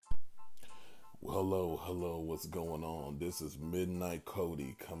Hello, what's going on? This is Midnight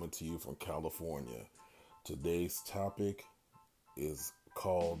Cody coming to you from California. Today's topic is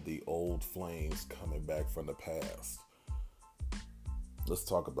called The Old Flames Coming Back from the Past. Let's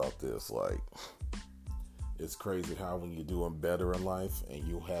talk about this. It's crazy how when you're doing better in life and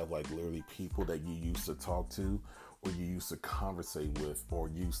you have literally people that you used to talk to or you used to conversate with or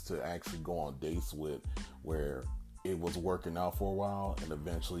used to actually go on dates with where it was working out for a while and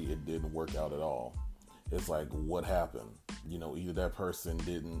eventually it didn't work out at all. It's like, what happened? Either that person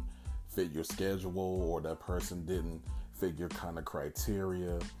didn't fit your schedule or that person didn't fit your kind of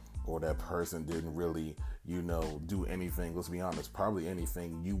criteria or that person didn't really, do anything. Let's be honest, probably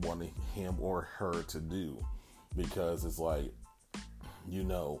anything you wanted him or her to do, because it's like, you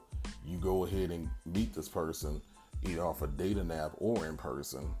go ahead and meet this person either off a dating app or in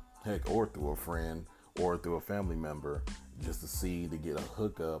person, heck, or through a friend or through a family member, just to get a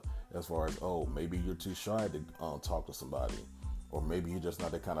hookup as far as, maybe you're too shy to talk to somebody, or maybe you're just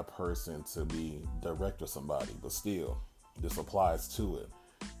not the kind of person to be direct to somebody, but still, this applies to it.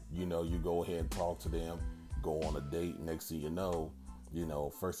 You go ahead and talk to them, go on a date, next thing you know,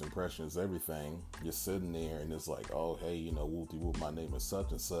 first impression is everything. You're sitting there and it's like, oh, hey, whoopty whoop, my name is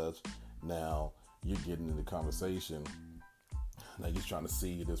such and such. Now you're getting into conversation. Now you're trying to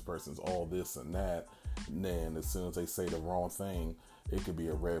see this person's all this and that. And then as soon as they say the wrong thing, it could be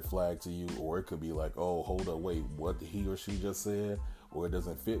a red flag to you, or it could be like, oh, hold up, wait, what he or she just said, or it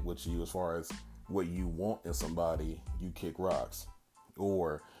doesn't fit with you as far as what you want in somebody, you kick rocks.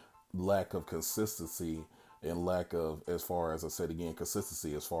 Or lack of consistency and lack of, as far as I said again,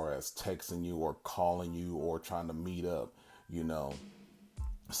 consistency as far as texting you or calling you or trying to meet up,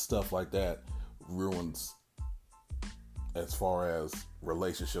 stuff like that ruins as far as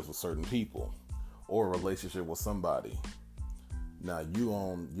relationships with certain people or a relationship with somebody. Now you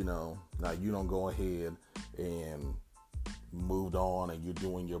don't go ahead and moved on and you're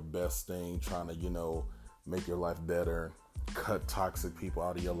doing your best thing, trying to, make your life better, cut toxic people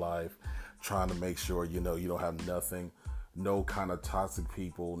out of your life, trying to make sure, you don't have nothing, no kind of toxic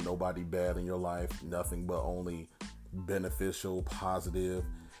people, nobody bad in your life, nothing but only beneficial, positive,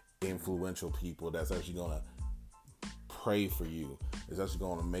 influential people that's actually going to pray for you. It's actually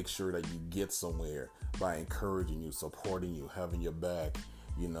going to make sure that you get somewhere by encouraging you, supporting you, having your back.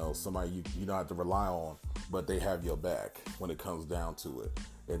 Somebody you don't have to rely on, but they have your back when it comes down to it.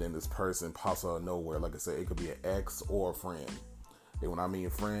 And then this person pops out of nowhere. Like I said, it could be an ex or a friend. And when I mean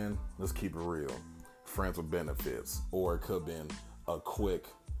friend, let's keep it real. Friends with benefits. Or it could have been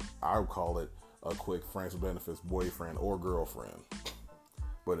I would call it a quick friends with benefits boyfriend or girlfriend.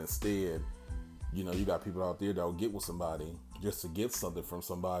 But instead, you got people out there that will get with somebody just to get something from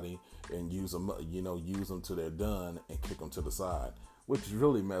somebody and use them, use them till they're done and kick them to the side, which is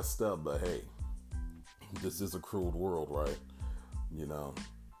really messed up. But hey, this is a cruel world, right?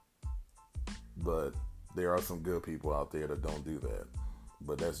 But there are some good people out there that don't do that,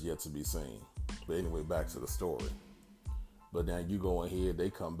 but that's yet to be seen. But anyway, back to the story. But now you go ahead, they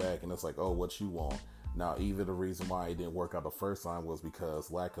come back and it's like, oh, what you want? Now, either the reason why it didn't work out the first time was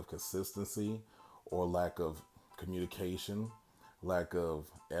because lack of consistency or lack of communication, lack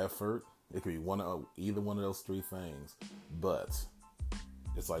of effort. It could be either one of those three things. But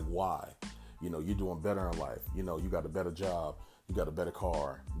it's like, why? You're doing better in life. You got a better job. You got a better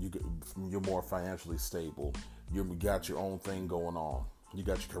car. You're more financially stable. You got your own thing going on. You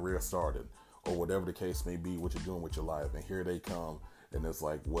got your career started, or whatever the case may be, what you're doing with your life. And here they come, and it's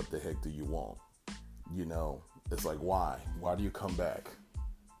like, what the heck do you want? It's like, why? Why do you come back?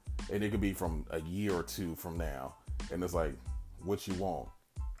 And it could be from a year or two from now. And it's like, what you want?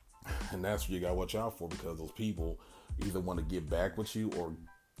 And that's what you got to watch out for, because those people either want to get back with you or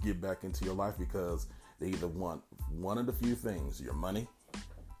get back into your life because they either want one of the few things: your money,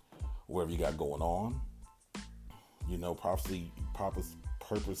 whatever you got going on,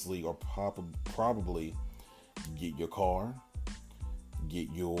 purposely or probably get your car, get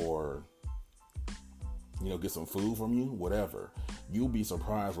your, get some food from you, whatever. You'll be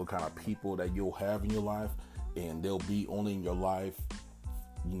surprised what kind of people that you'll have in your life, and they'll be only in your life,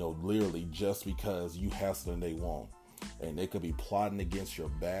 literally just because you have something they want. And they could be plotting against your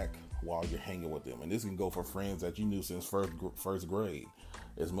back while you're hanging with them. And this can go for friends that you knew since first grade.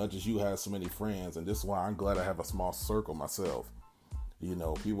 As much as you have so many friends, and this is why I'm glad I have a small circle myself.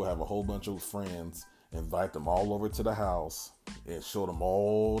 People have a whole bunch of friends, invite them all over to the house and show them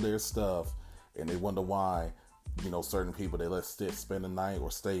all their stuff, and they wonder why, certain people they let spend the night or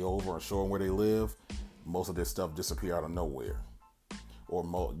stay over and show them where they live. Most of their stuff disappear out of nowhere, or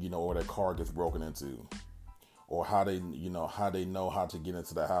or their car gets broken into, or how they know how to get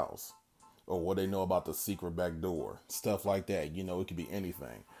into the house, or what they know about the secret back door, stuff like that. You know, it could be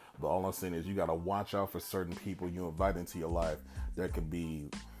anything. But all I'm saying is you got to watch out for certain people you invite into your life that could be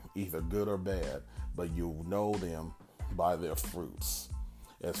either good or bad, but you know them by their fruits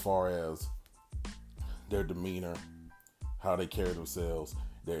as far as their demeanor, how they carry themselves,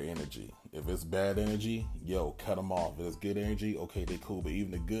 their energy. If it's bad energy, cut them off. If it's good energy, okay, they cool. But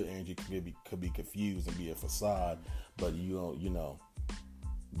even the good energy could be confused and be a facade. But you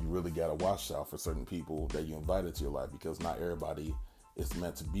really got to watch out for certain people that you invite into your life, because not everybody is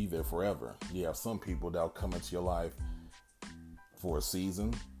meant to be there forever. You have some people that'll come into your life for a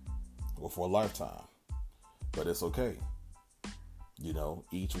season or for a lifetime, but it's okay.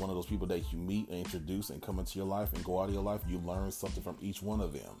 Each one of those people that you meet and introduce and come into your life and go out of your life, you learn something from each one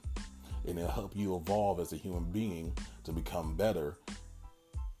of them. And it'll help you evolve as a human being to become better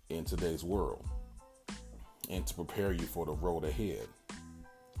in today's world and to prepare you for the road ahead.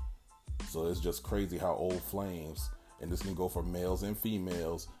 So it's just crazy how old flames, and this can go for males and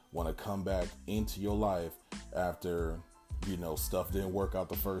females, want to come back into your life after, stuff didn't work out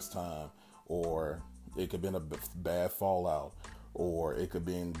the first time, or it could have been a bad fallout, or it could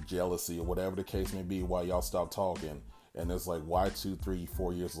be in jealousy, or whatever the case may be, why y'all stopped talking. And it's like, why 2, 3,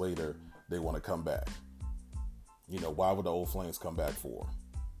 4 years later, they want to come back? Why would the old flames come back for?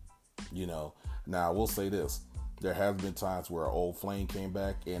 Now I will say this. There has been times where an old flame came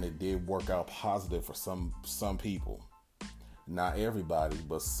back and it did work out positive for some people. Not everybody,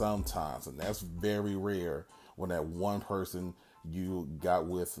 but sometimes. And that's very rare when that one person you got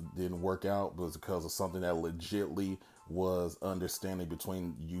with didn't work out, but it's because of something that legitly was understanding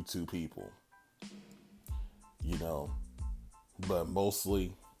between you two people. But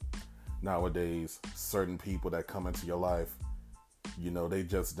mostly nowadays, certain people that come into your life, they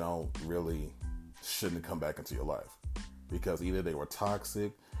just shouldn't come back into your life, because either they were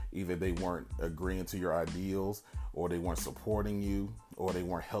toxic, either they weren't agreeing to your ideals, or they weren't supporting you, or they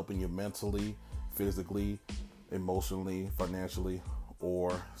weren't helping you mentally, physically, emotionally, financially,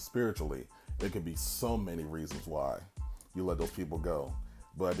 or spiritually. There could be so many reasons why you let those people go.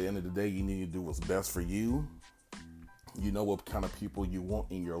 But at the end of the day, you need to do what's best for you. You know what kind of people you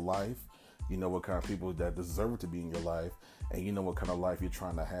want in your life. You know what kind of people that deserve to be in your life. And you know what kind of life you're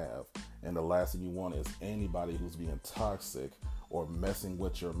trying to have. And the last thing you want is anybody who's being toxic or messing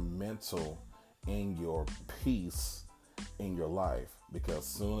with your mental and your peace in your life. Because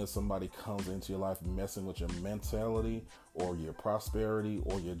soon as somebody comes into your life messing with your mentality or your prosperity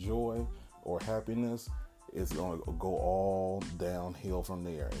or your joy or happiness, it's going to go all downhill from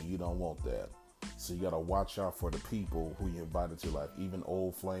there. And you don't want that. So you got to watch out for the people who you invite into your life, even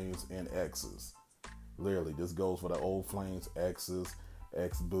old flames and exes. Literally, this goes for the old flames, exes,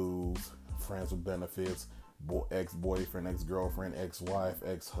 ex-boos, friends with benefits, ex-boyfriend, ex-girlfriend, ex-wife,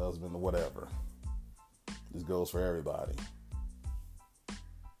 ex-husband, whatever. This goes for everybody.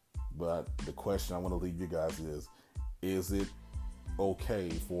 But the question I want to leave you guys is it okay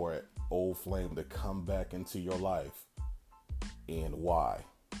for an old flame to come back into your life, and why?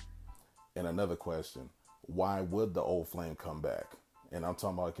 And another question, why would the old flame come back? And I'm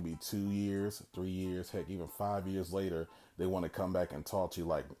talking about it could be 2 years, 3 years, heck, even 5 years later, they want to come back and talk to you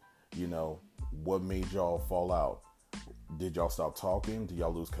like, what made y'all fall out? Did y'all stop talking? Did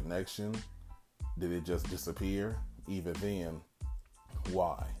y'all lose connection? Did it just disappear? Even then,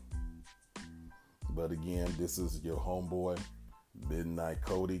 why? But again, this is your homeboy, Midnight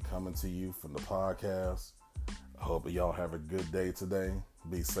Cody, coming to you from the podcast. I hope y'all have a good day today.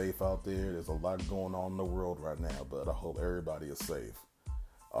 Be safe out there. There's a lot going on in the world right now, but I hope everybody is safe.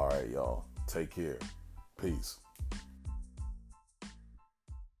 All right, y'all. Take care. Peace.